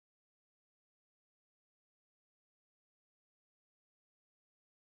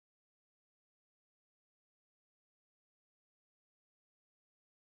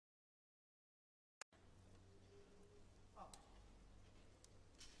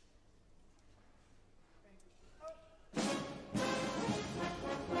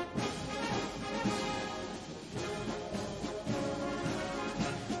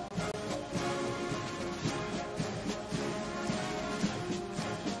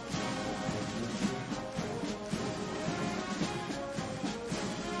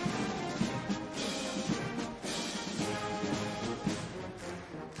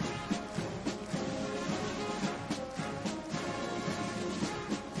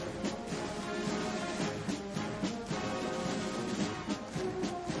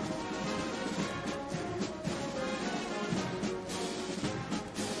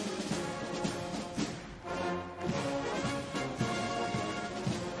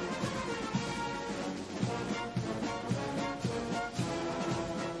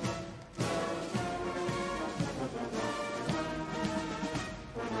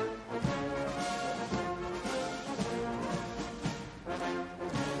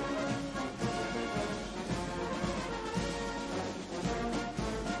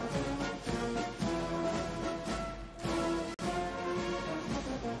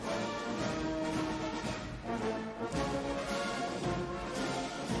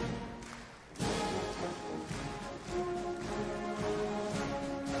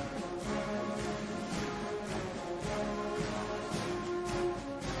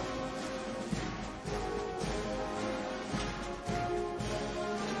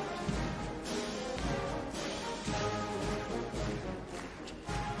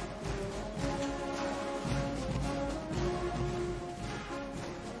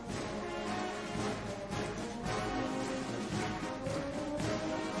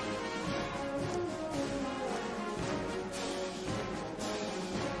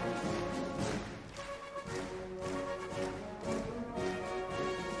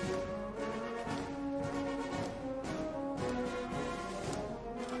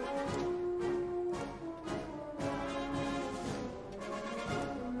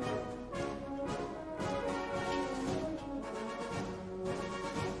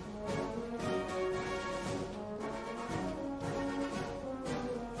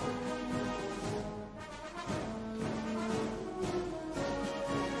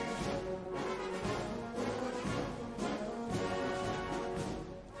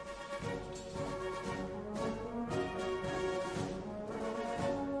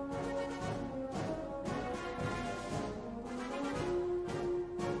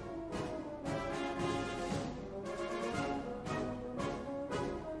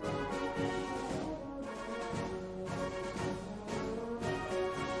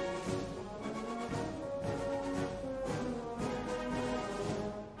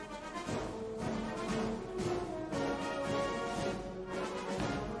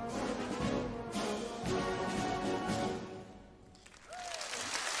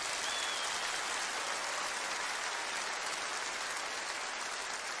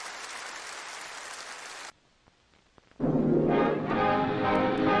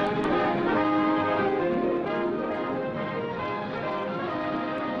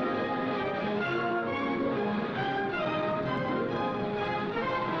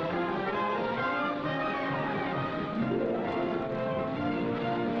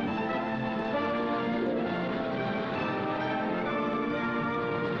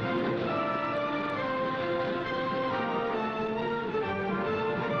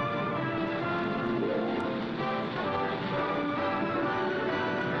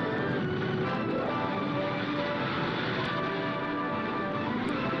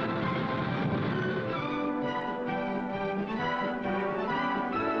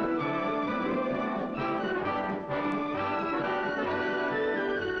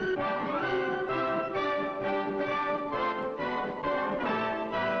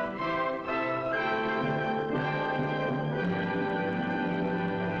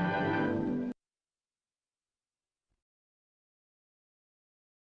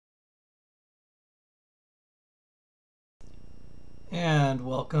And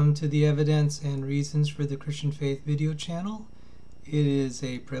welcome to the Evidence and Reasons for the Christian Faith video channel. It is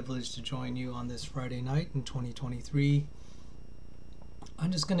a privilege to join you on this Friday night in 2023. I'm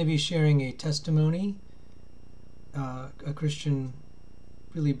just going to be sharing a testimony, a Christian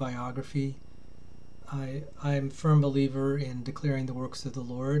really biography. I'm a firm believer in declaring the works of the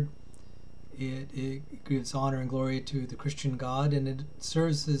Lord. It gives honor and glory to the Christian God, and it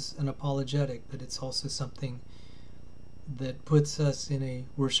serves as an apologetic, but it's also something that puts us in a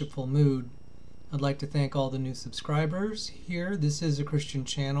worshipful mood. I'd like to thank all the new subscribers here. This is a Christian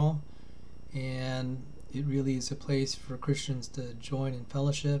channel, and it really is a place for Christians to join in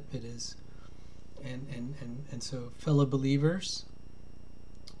fellowship. It is, and so fellow believers,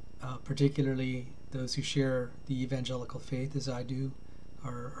 particularly those who share the evangelical faith as I do,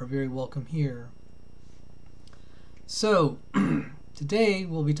 are very welcome here. So today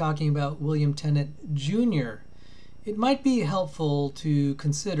we'll be talking about William Tennent Jr. It might be helpful to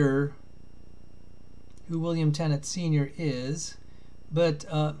consider who William Tennent Sr. is, but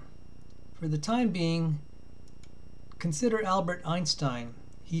for the time being, consider Albert Einstein.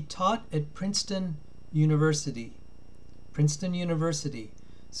 He taught at Princeton University.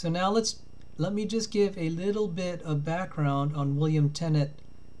 So now let me just give a little bit of background on William Tennent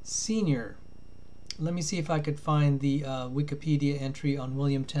Sr. Let me see if I could find the Wikipedia entry on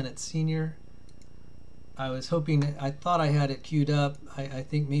William Tennent Sr. I thought I had it queued up. I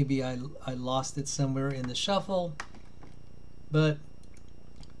think maybe I lost it somewhere in the shuffle. But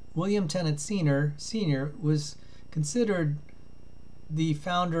William Tennent Sr. was considered the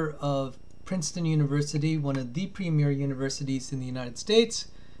founder of Princeton University, one of the premier universities in the United States,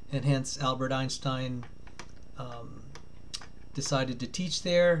 and hence Albert Einstein decided to teach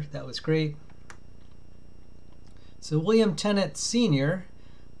there. That was great. So William Tennent Sr.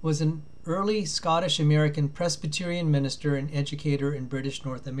 was an early Scottish-American Presbyterian minister and educator in British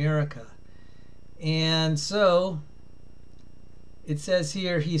North America. And so it says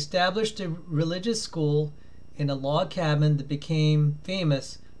here he established a religious school in a log cabin that became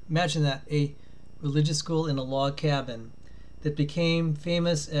famous. Imagine that, a religious school in a log cabin that became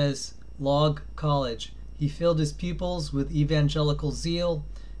famous as Log College. He filled his pupils with evangelical zeal,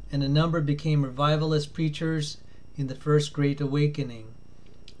 and a number became revivalist preachers in the First Great Awakening.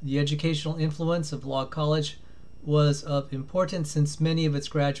 The educational influence of Log College was of importance since many of its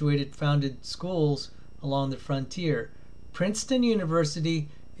graduated founded schools along the frontier. Princeton University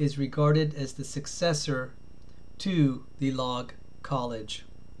is regarded as the successor to the Log College.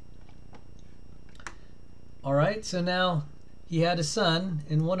 All right, so now he had a son,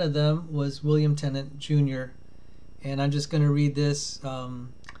 and one of them was William Tennent Jr. And I'm just going to read this.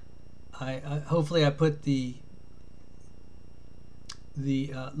 Hopefully I put the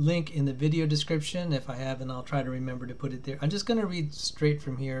link in the video description. If I haven't, I'll try to remember to put it there. I'm just going to read straight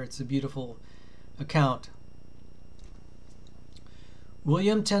from here. It's a beautiful account.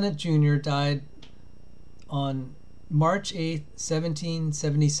 William Tennent Jr. died on March 8,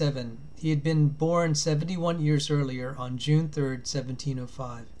 1777. He had been born 71 years earlier on June 3,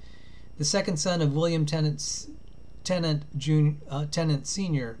 1705. The second son of William Tennent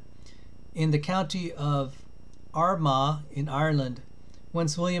Sr. in the county of Armagh in Ireland. When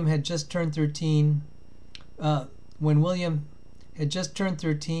William had just turned 13, he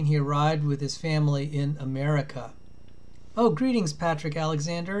arrived with his family in America. Oh, greetings, Patrick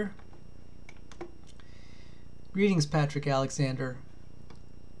Alexander. Greetings, Patrick Alexander.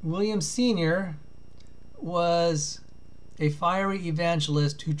 William Sr. was a fiery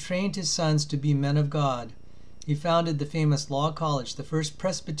evangelist who trained his sons to be men of God. He founded the famous Law College, the first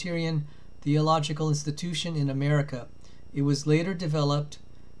Presbyterian theological institution in America. It was later to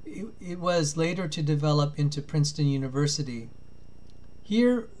develop into Princeton University.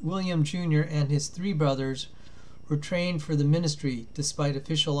 Here, William Jr. and his three brothers were trained for the ministry despite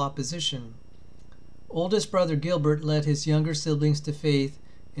official opposition. Oldest brother Gilbert led his younger siblings to faith,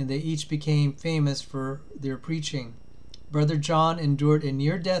 and they each became famous for their preaching. Brother John endured a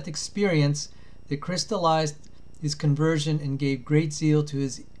near-death experience that crystallized his conversion and gave great zeal to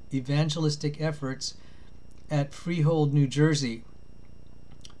his evangelistic efforts at Freehold, New Jersey.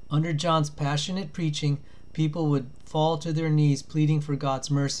 Under John's passionate preaching, people would fall to their knees pleading for God's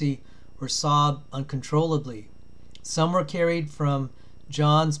mercy or sob uncontrollably. Some were carried from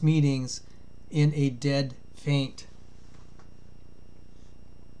John's meetings in a dead faint.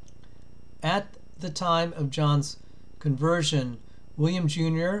 At the time of John's conversion, William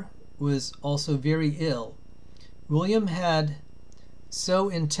Jr. was also very ill. William had so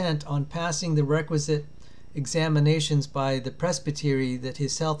intent on passing the requisite examinations by the presbytery that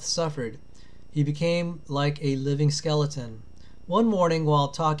his health suffered. He became like a living skeleton. One morning, while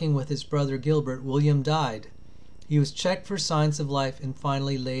talking with his brother Gilbert, William died. He was checked for signs of life and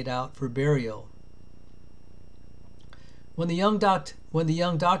finally laid out for burial. When the young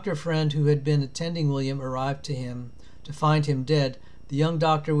doctor friend who had been attending William arrived to find him dead, the young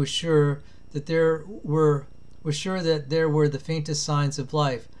doctor was sure that there were the faintest signs of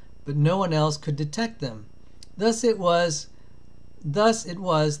life, but no one else could detect them. Thus it was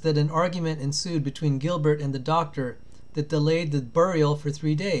that an argument ensued between Gilbert and the doctor that delayed the burial for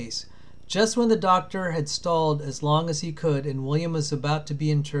 3 days. Just when the doctor had stalled as long as he could and William was about to be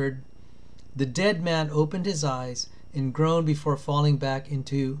interred, the dead man opened his eyes and groaned before falling back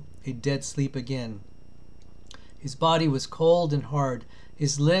into a dead sleep again. His body was cold and hard,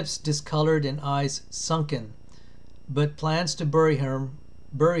 his lips discolored and eyes sunken, but plans to bury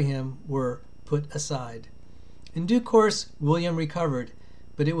him were put aside. In due course, William recovered,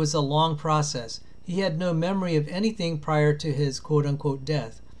 but it was a long process. He had no memory of anything prior to his quote-unquote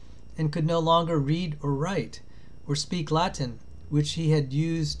death, and could no longer read or write or speak Latin, which he had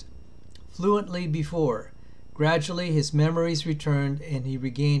used fluently before. Gradually, his memories returned, and he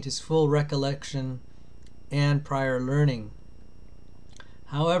regained his full recollection and prior learning.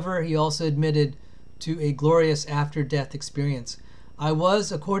 However, he also admitted to a glorious after-death experience. I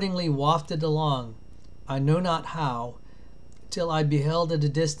was accordingly wafted along, I know not how, till I beheld at a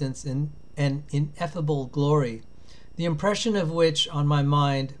distance an ineffable glory, the impression of which on my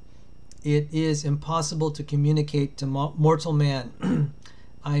mind it is impossible to communicate to mortal man.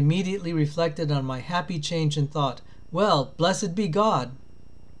 I immediately reflected on my happy change and thought, well, blessed be God.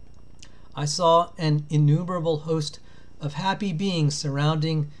 I saw an innumerable host of happy beings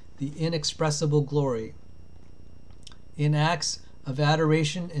surrounding the inexpressible glory, in acts of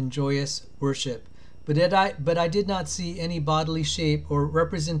adoration and joyous worship. But I did not see any bodily shape or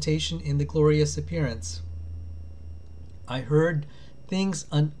representation in the glorious appearance. I heard things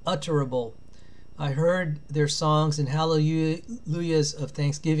unutterable. I heard their songs and hallelujahs of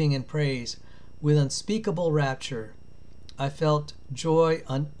thanksgiving and praise with unspeakable rapture. I felt joy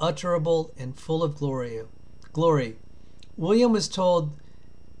unutterable and full of glory. William was told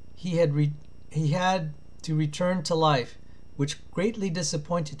he had to return to life, which greatly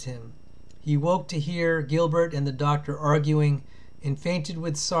disappointed him. He woke to hear Gilbert and the doctor arguing and fainted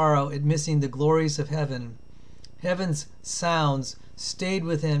with sorrow at missing the glories of heaven. Heaven's sounds stayed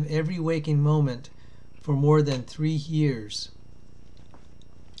with him every waking moment for more than 3 years.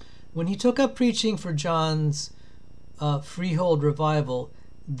 When he took up preaching for John's freehold revival,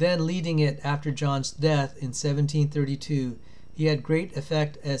 then leading it after John's death in 1732, he had great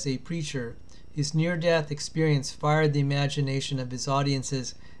effect as a preacher. His near-death experience fired the imagination of his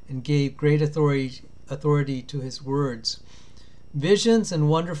audiences and gave great authority to his words. Visions and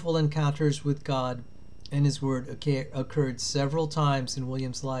wonderful encounters with God and his word occurred several times in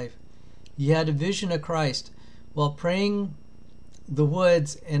William's life. He had a vision of Christ while praying the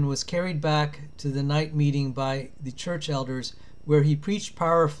woods and was carried back to the night meeting by the church elders, where he preached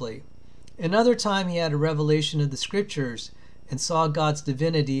powerfully. Another time he had a revelation of the scriptures and saw God's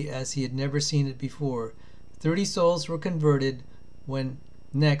divinity as he had never seen it before. 30 souls were converted when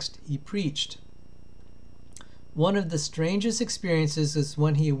next he preached. One of the strangest experiences is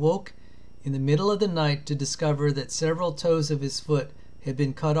when he awoke in the middle of the night to discover that several toes of his foot had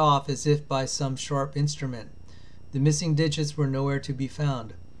been cut off as if by some sharp instrument. The missing digits were nowhere to be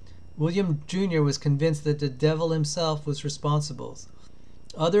found. William Jr. was convinced that the devil himself was responsible.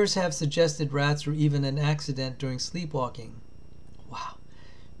 Others have suggested rats or even an accident during sleepwalking. Wow.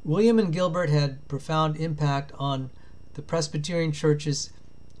 William and Gilbert had profound impact on the Presbyterian churches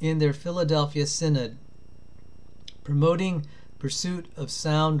in their Philadelphia Synod, promoting pursuit of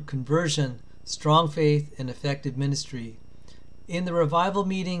sound conversion, strong faith, and effective ministry. In the revival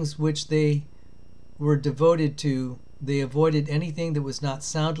meetings which they were devoted to, they avoided anything that was not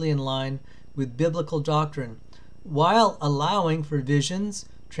soundly in line with biblical doctrine, while allowing for visions,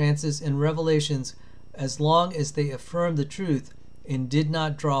 trances, and revelations as long as they affirmed the truth and did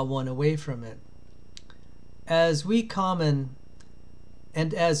not draw one away from it. As we common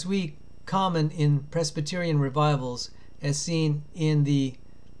in Presbyterian revivals, as seen in the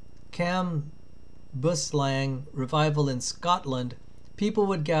Cambuslang revival in Scotland, people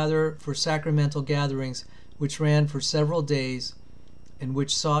would gather for sacramental gatherings which ran for several days and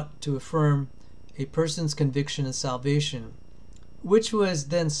which sought to affirm a person's conviction of salvation, which was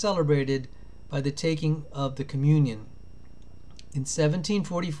then celebrated by the taking of the communion. In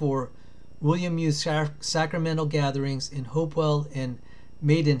 1744, William used sacramental gatherings in Hopewell and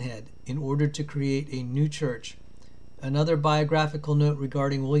Maidenhead in order to create a new church. Another biographical note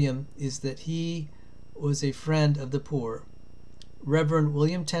regarding William is that he was a friend of the poor. Reverend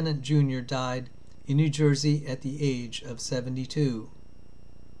William Tennent Jr. died in New Jersey at the age of 72.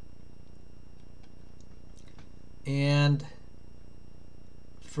 And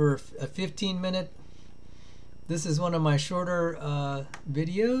for a 15-minute, this is one of my shorter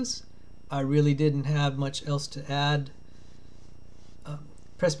videos. I really didn't have much else to add.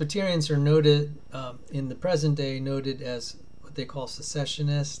 Presbyterians are noted, in the present day, noted as what they call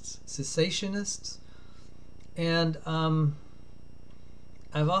cessationists. And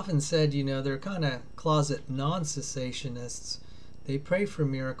I've often said, they're kind of closet non-cessationists. They pray for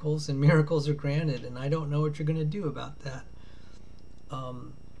miracles, and miracles are granted, and I don't know what you're going to do about that.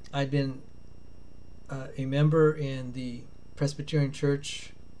 I've been a member in the Presbyterian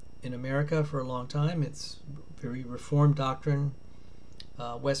Church in America for a long time. It's very Reformed doctrine,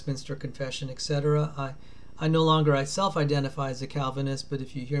 Westminster Confession, etc. I no longer self-identify as a Calvinist, but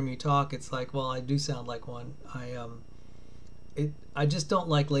if you hear me talk, it's like, well, I do sound like one. I just don't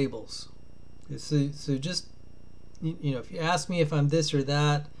like labels. So just, if you ask me if I'm this or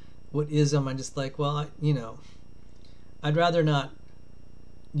that, what ism, I'm just like, well, I'd rather not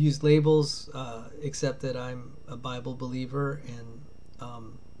use labels, except that I'm a Bible believer. And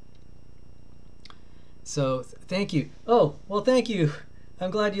so thank you. Oh, well, thank you. I'm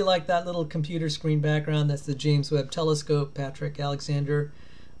glad you like that little computer screen background. That's the James Webb Telescope. Patrick Alexander,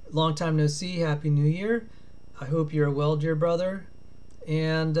 long time no see. Happy New Year. I hope you're well, dear brother.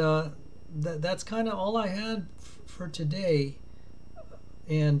 And that's kind of all I had for today.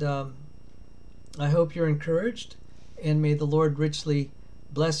 And I hope you're encouraged, and may the Lord richly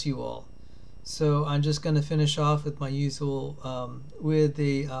bless you all. So I'm just going to finish off with my usual, with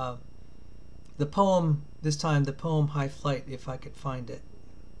the poem, this time the poem High Flight, if I could find it.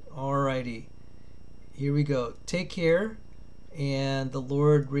 Alrighty, here we go. Take care, and the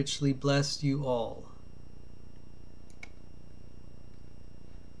Lord richly bless you all.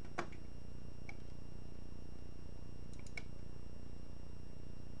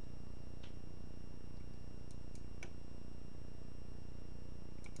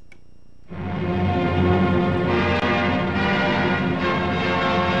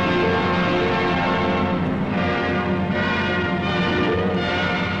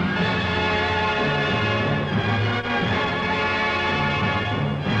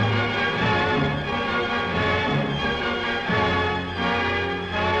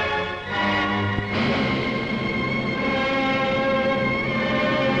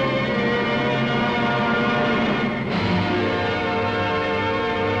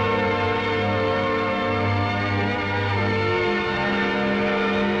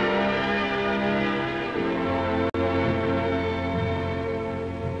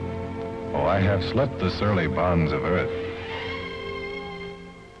 Slipped the surly bonds of earth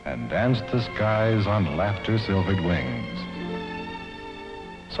and danced the skies on laughter-silvered wings.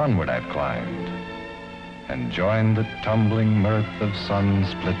 Sunward I've climbed and joined the tumbling mirth of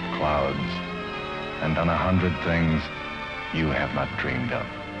sun-split clouds, and done 100 things you have not dreamed of.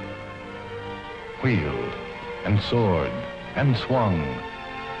 Wheeled and soared and swung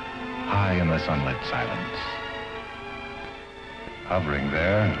high in the sunlit silence. Hovering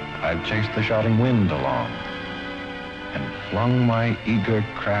there, I've chased the shouting wind along and flung my eager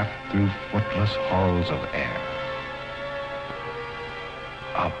craft through footless halls of air.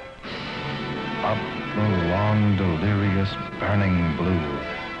 Up, up the long, delirious, burning blue,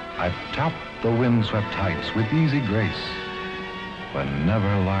 I've topped the windswept heights with easy grace, when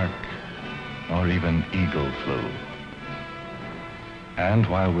never lark nor even eagle flew. And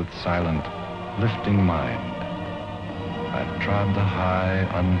while with silent, lifting mind, I've trod the high,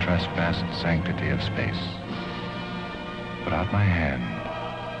 untrespassed sanctity of space, put out my hand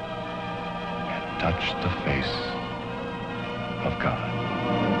and touched the face of God.